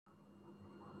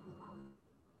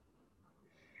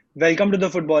Welcome to the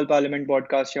Football Parliament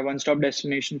podcast, your one stop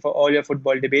destination for all your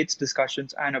football debates,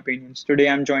 discussions, and opinions. Today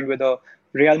I'm joined with a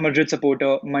Real Madrid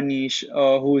supporter, Manish,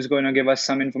 who's going to give us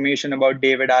some information about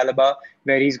David Alaba,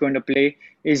 where he's going to play.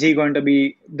 Is he going to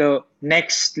be the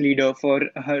next leader for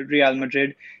Real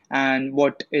Madrid, and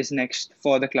what is next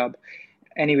for the club?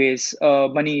 Anyways,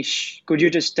 Manish, could you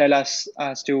just tell us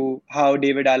as to how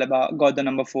David Alaba got the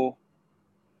number four?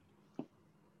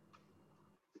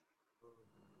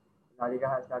 La Liga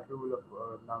has that rule of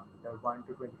the 1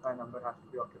 to 25 number has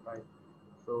to be occupied.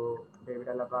 So David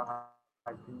Alaba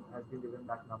has been given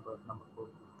that number 4.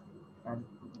 And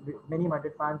many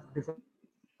Madrid fans disagree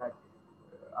that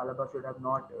Alaba should have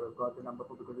not got the number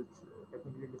 4 because it's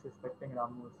technically disrespecting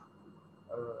Ramos,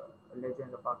 a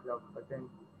legend of our club. But then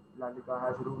La Liga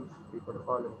has rules people to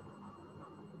follow.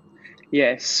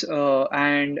 Yes,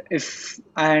 and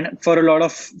for a lot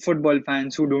of football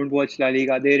fans who don't watch La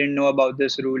Liga, they didn't know about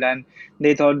this rule, and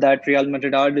they thought that Real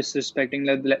Madrid are disrespecting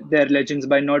their legends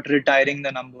by not retiring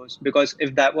the numbers. Because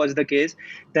if that was the case,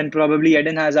 then probably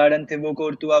Eden Hazard and Thibaut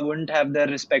Courtois wouldn't have their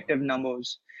respective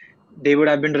numbers. They would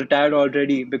have been retired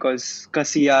already because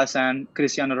Casillas and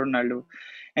Cristiano Ronaldo.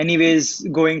 Anyways,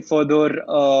 going further,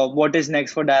 what is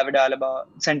next for David Alaba,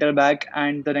 centre back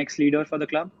and the next leader for the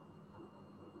club?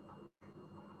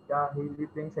 Yeah, he'll be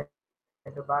playing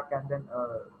centre back, and then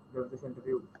there was this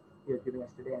interview he had given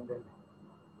yesterday, and then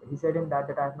he said in that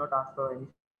I have not asked for any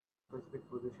specific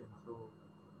position. So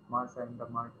Marsa in the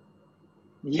mud.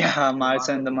 Yeah, So Marsa Marsa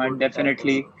could and the go Mud, this time.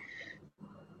 definitely. Yeah.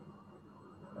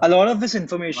 A lot of this Marsa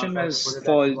information has put is it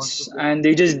that he wants to false, play. and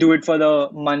they just do it for the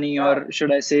money, Yeah, or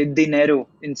should I say, dinero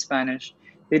in Spanish.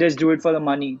 They just do it for the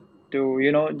money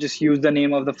to, just use the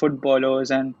name of the footballers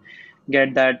and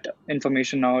get that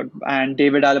information out. And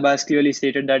David Alaba has clearly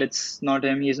stated that it's not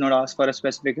him. He's not asked for a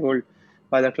specific role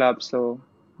by the club. So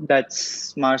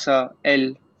that's Marsa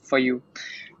L for you.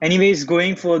 Anyways,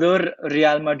 going further,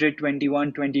 Real Madrid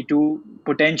 21-22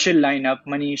 potential lineup.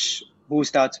 Manish, who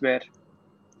starts where?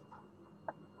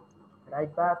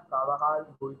 right back Carvajal,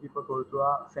 goalkeeper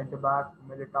Courtois, centre back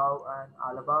Militao and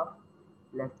Alaba,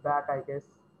 left back I guess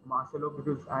Marcelo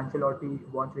because Ancelotti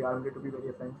wants Real Madrid to be very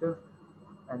offensive,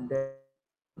 and then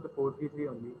we go to the 4-3-3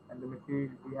 only, and the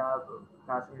midfield we have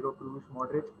Casemiro, Cruz,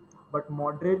 Modric, but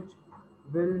Modric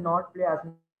will not play as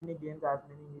many games as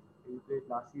many he played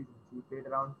last season. He played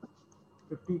around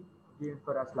 50 games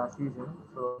for us last season,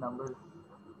 so his numbers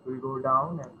will go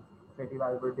down, and Freddy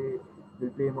Valverde will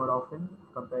play more often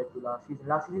compared to last season.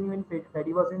 Last season, even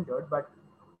Freddy was injured, but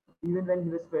even when he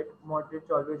was fit, Modric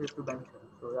always used to bench him.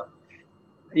 So yeah,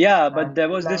 Yeah, and but there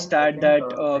in was this line, I stat think that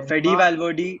Benzema.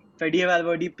 Freddie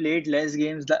Valverde played less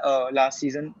games last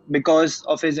season because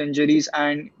of his injuries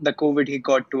and the COVID he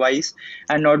got twice,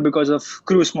 and not because of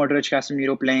Cruz, Modric,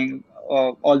 Casemiro playing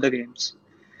all the games.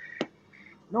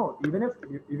 No, even if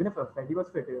Freddy was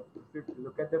fit, if you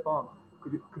look at the form,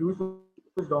 Cruz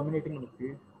was dominating the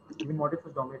midfield. Even Modric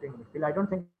was dominating the midfield. I don't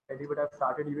think Freddy would have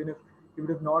started even if he would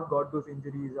have not got those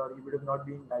injuries or he would have not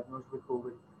been diagnosed with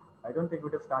COVID. I don't think he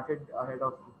would have started ahead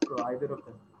of either of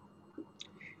them.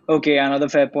 Okay, another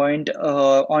fair point.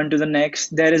 On to the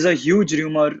next. There is a huge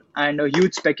rumor and a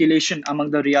huge speculation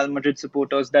among the Real Madrid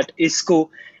supporters that Isco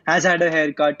has had a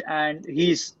haircut and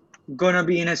he's gonna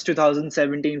be in his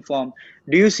 2017 form.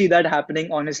 Do you see that happening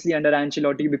honestly under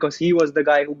Ancelotti? Because he was the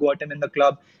guy who got him in the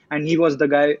club and he was the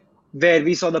guy where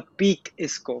we saw the peak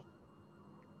Isco.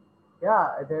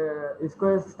 Yeah, the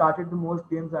Isco has started the most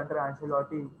games under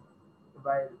Ancelotti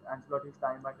while Ancelotti's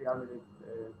time at Real Madrid.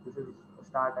 This is a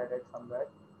start I read somewhere.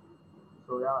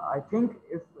 So yeah, I think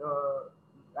if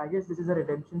I guess this is a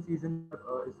redemption season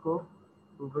for Isco,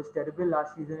 who was terrible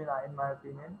last season in my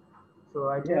opinion. So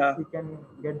I guess Yeah. he can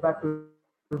get back to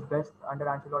his best under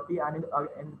Ancelotti, and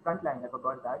in front line, I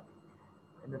forgot that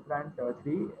in the front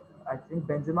three, I think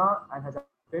Benzema and Hazard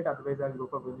are fit. Otherwise, I'll go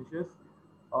for Vinicius.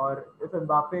 Or if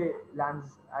Mbappe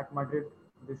lands at Madrid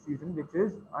this season, which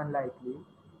is unlikely,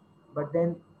 but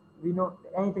then we know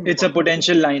anything is It's a possible.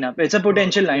 potential lineup. It's a So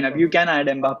potential lineup. You defense, can add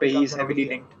Mbappe. Mbappe He's comes in heavily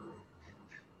obviously. linked.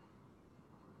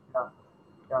 Yeah,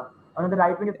 yeah. On the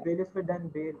right wing, if Bale is fit, then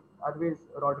Bale. Otherwise,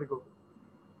 Rodrigo.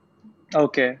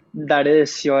 Okay, that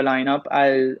is your lineup.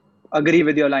 I'll agree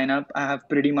with your lineup. I have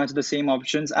pretty much the same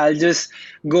options. I'll just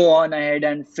go on ahead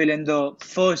and fill in the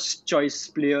first choice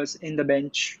players in the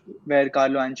bench where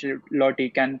Carlo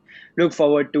Ancelotti can look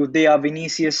forward to. They are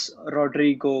Vinicius,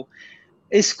 Rodrigo,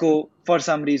 Isco for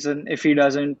some reason. If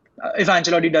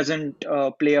Ancelotti doesn't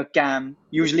play a cam,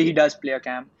 usually he does play a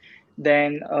cam.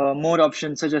 Then more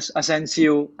options such as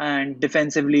Asensio and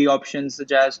defensively options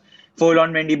such as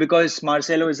Forlan Mendy because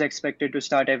Marcelo is expected to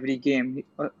start every game.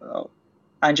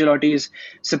 Ancelotti is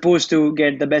supposed to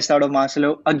get the best out of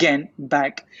Marcelo again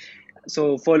back.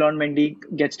 So Ferland Mendy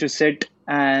gets to sit,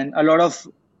 and a lot of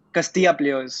Castilla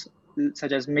players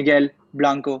such as Miguel,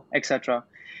 Blanco, etc.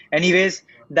 Anyways,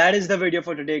 that is the video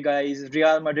for today, guys.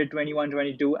 Real Madrid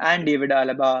 21-22 and David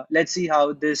Alaba. Let's see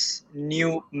how this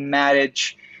new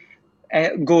marriage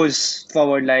goes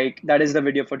forward. Like, that is the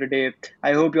video for today.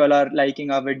 I hope you all are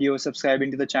liking our video,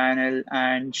 subscribing to the channel,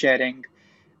 and sharing.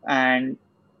 And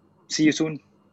see you soon.